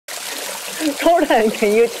Gordon,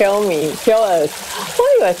 can you tell us,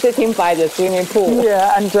 why you are sitting by the swimming pool?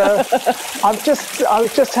 Yeah, and I've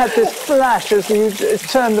just had this flash as you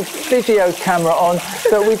turn the video camera on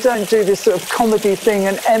that we don't do this sort of comedy thing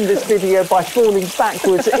and end this video by falling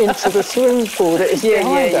backwards into the swimming pool that is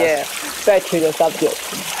behind us. Yeah. Back to the subject.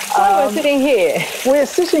 Why we're sitting here? We're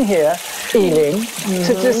sitting here, Ealing,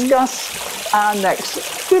 to discuss our next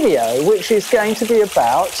video, which is going to be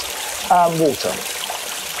about water.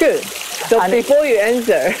 Good. So before you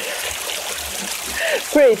answer,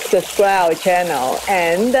 please subscribe our channel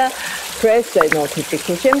and press the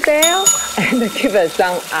notification bell and give a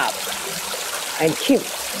thumb up. And keep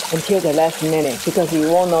until the last minute because you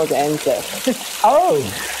won't know the answer. Oh,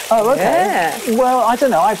 okay. Yeah. Well, I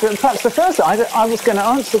don't know. Perhaps the first I was going to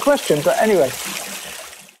answer the question, but anyway.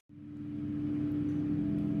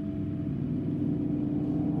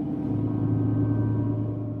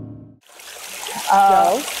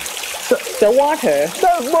 So the water. So,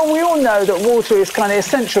 well, we all know that water is kind of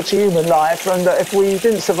essential to human life, and that if we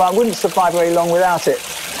wouldn't survive very long without it.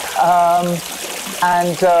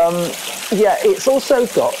 Yeah, it's also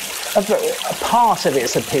got a part of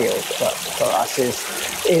its appeal for us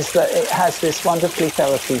is that it has this wonderfully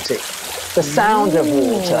therapeutic. The sound of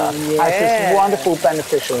water has this wonderful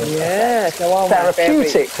beneficial effect.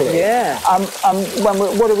 Therapeutically. Yeah.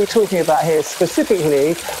 What are we talking about here?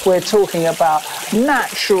 Specifically, we're talking about the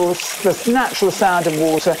natural sound of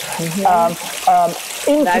water.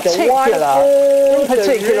 In like particular,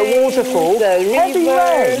 waterfall, heavy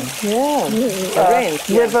rain,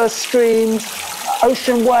 river, streams,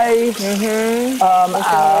 ocean waves,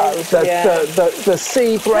 the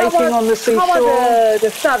sea breaking on the seashore. How about the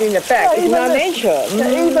stuff in the back? It's not nature.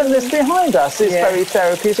 Even this behind us is very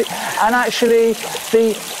therapeutic. And actually,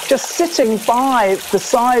 just sitting by the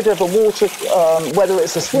side of a water, whether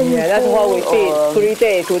it's a swimming pool. That's what we did. 3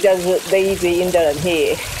 days, we just lazy in the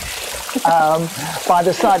here. By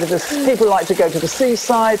the side of the people like to go to the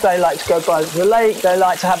seaside, they like to go by the lake, they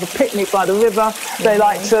like to have a picnic by the river, they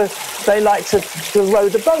like to row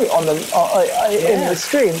the boat on in the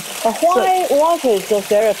stream. But why water is so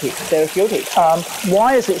therapeutic?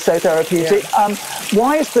 Why is it so therapeutic?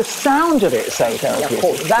 Why is the sound of it so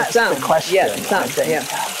therapeutic? That's the question. Yeah, the sound.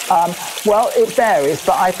 Well, it varies,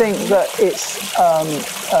 but I think that it's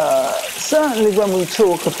certainly when we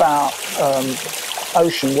talk about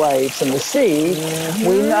ocean waves and the sea,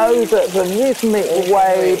 we know that the rhythmic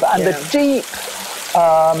wave and the deep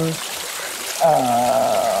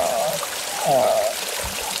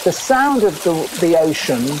the sound of the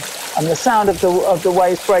ocean and the sound of the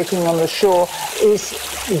waves breaking on the shore we've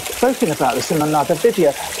spoken about this in another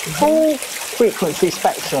video, full frequency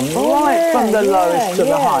spectrum, from the lowest to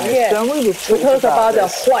the highest. And we talked about the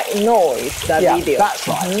white noise, video. That's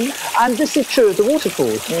right. And this is true of the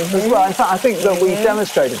waterfalls as well. In fact, I think that we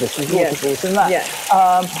demonstrated this with waterfalls in that.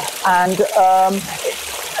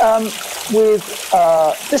 With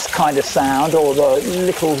this kind of sound, or the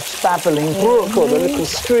little babbling brook, or the little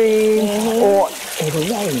stream, or the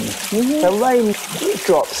rain. The rain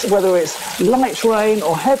drops, whether it's light rain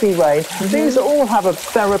or heavy rain, these all have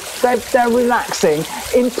they're relaxing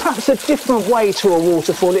in perhaps a different way to a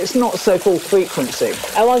waterfall. It's not so full frequency.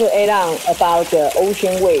 I want to add on about the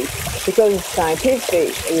ocean waves, because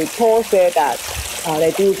scientific reports say that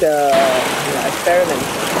they do the experiment.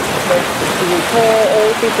 We recall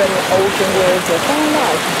all different ocean waves. They found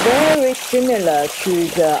out it's very similar to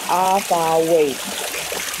the alpha wave.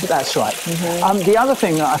 That's right. The other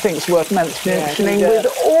thing that I think is worth mentioning with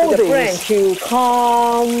all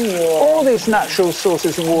these natural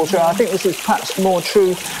sources of water, I think this is perhaps more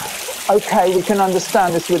true. Okay, we can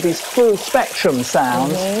understand this with these full spectrum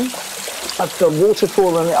sounds of the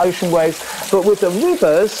waterfall and the ocean waves, but with the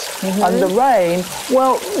rivers and the rain,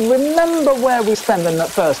 well, remember where we spend the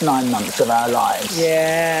first 9 months of our lives.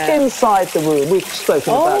 Inside the room. We've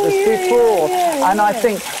spoken about this before. And I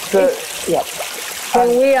think that,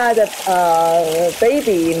 when we are the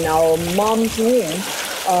baby in our mom's womb,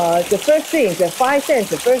 the first thing, the 5 senses,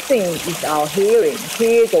 the first thing is our hearing.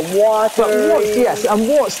 Hear the water.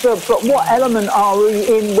 But what element are we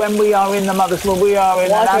in when we are in the mother's womb? We are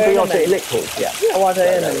in an abiotic liquid. Water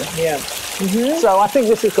element. So I think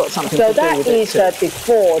this has got something to do with it. So that is the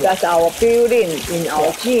before. That's our building in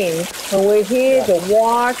our gene. When we hear the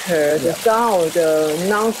water, the sound, the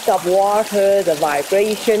non-stop water, the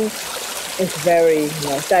vibration, it's very,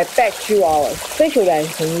 back to our, especially when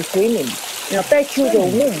you're swimming. Back to the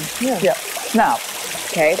womb. Now,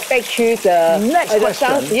 back to the next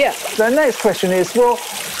question. The next question is, well,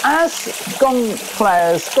 as gong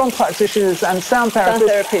players, gong practitioners, and sound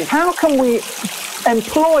therapists, how can we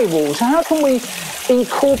employ water? How can we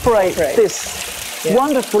incorporate this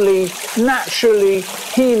wonderfully, naturally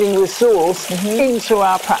healing resource into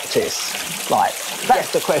our practice? Right,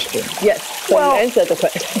 that's the question. Yes, so you answered the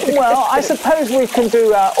question. Well, I suppose we can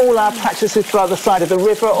do all our practices by the side of the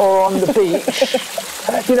river or on the beach,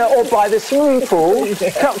 or by the swimming pool.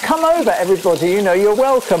 Come over, everybody, you're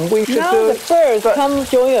welcome. We should now do the birds come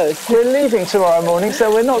join us. We're leaving tomorrow morning,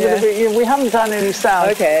 so we're not going to be, we haven't done any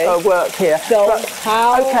sound work here. So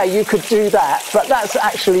but, okay, you could do that, but that's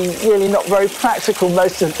actually really not very practical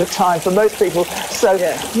most of the time for most people. So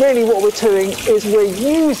really what we're doing is we're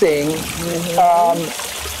using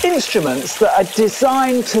instruments that are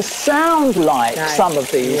designed to sound like some of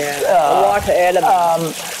these water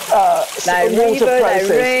elements, like river, like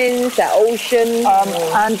rain, the ocean,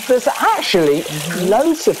 and there's actually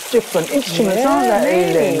loads of different instruments, aren't there,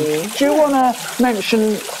 Eileen? Do you want to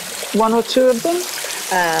mention one or two of them?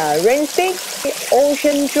 Rain stick,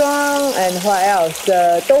 ocean drum, and what else?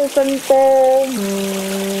 Dolphin ball.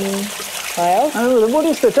 What else? Oh, what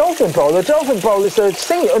is the dolphin bowl? The dolphin bowl is an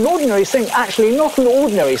ordinary singing, actually not an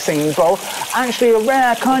ordinary singing bowl, actually a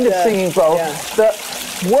rare kind of singing bowl that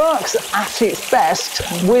works at its best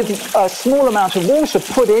with a small amount of water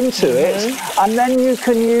put into it, and then you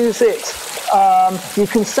can use it. You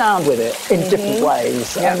can sound with it in different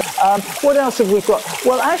ways. Yeah. And, what else have we got?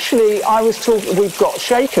 Well, actually, we've got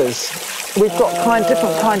shakers. We've got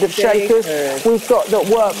different kind of shakers. We've got that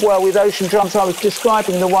work well with ocean drums. I was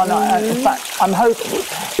describing the one. In fact, I'm hoping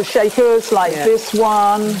the shakers like this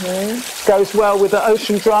one goes well with the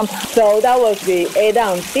ocean drum. So that was the add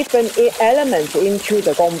on different elements into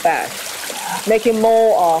the gong bass, making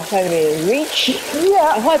more rich.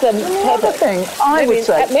 Yeah. And what's another thing I would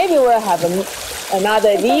say? Maybe we'll have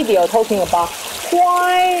another video talking about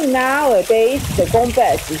why nowadays the gong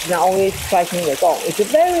bass is not only striking the gong. It's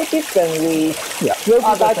very different with yogi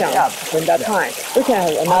bhajan from that time. We can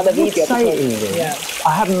have another video.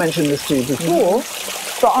 I haven't mentioned this to you before,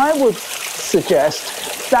 but I would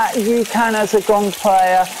suggest that you can, as a gong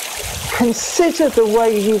player, consider the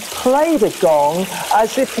way you play the gong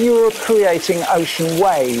as if you were creating ocean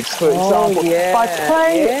waves, for example. By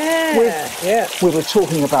playing with, we were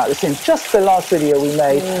talking about this in just the last video we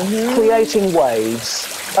made, creating waves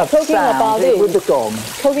of sound with the gong.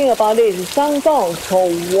 Talking about this, some gongs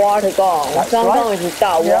called water gong, some gongs is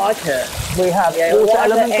dark water. We have water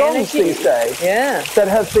element gongs these days that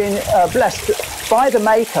have been blessed by the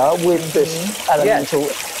maker with this elemental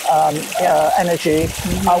energy,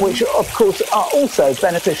 which of course are also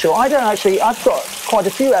beneficial. I've got quite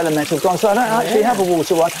a few elemental gongs, so I don't actually have a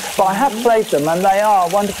water one, but I have played them and they are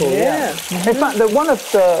wonderful. In fact,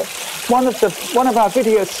 one of our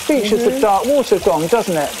videos features a dark water gong,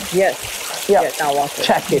 doesn't it? Yes. Dark water.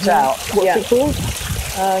 Check it out. What's it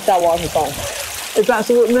called? Dark water gong. Is that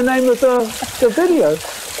the name of the video?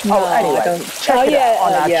 Anyway, check it out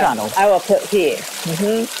on our channel. I will put here.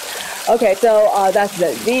 Okay, so that's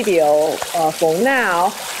the video for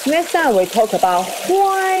now. Next time we talk about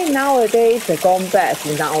why nowadays the gong bass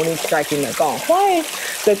is not only striking the gong. Why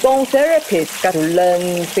the gong therapist got to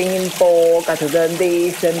learn singing bowl, got to learn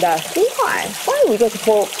this and that. Why? Why we just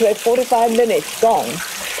play 45 minutes gong?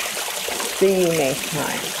 See you next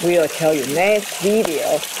time. We will tell you next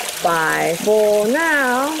video. Bye for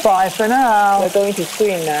now. Bye for now. We're going to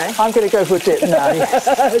swim now. I'm going to go for a dip now.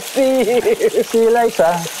 Yes. See you. See you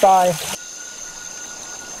later. Bye.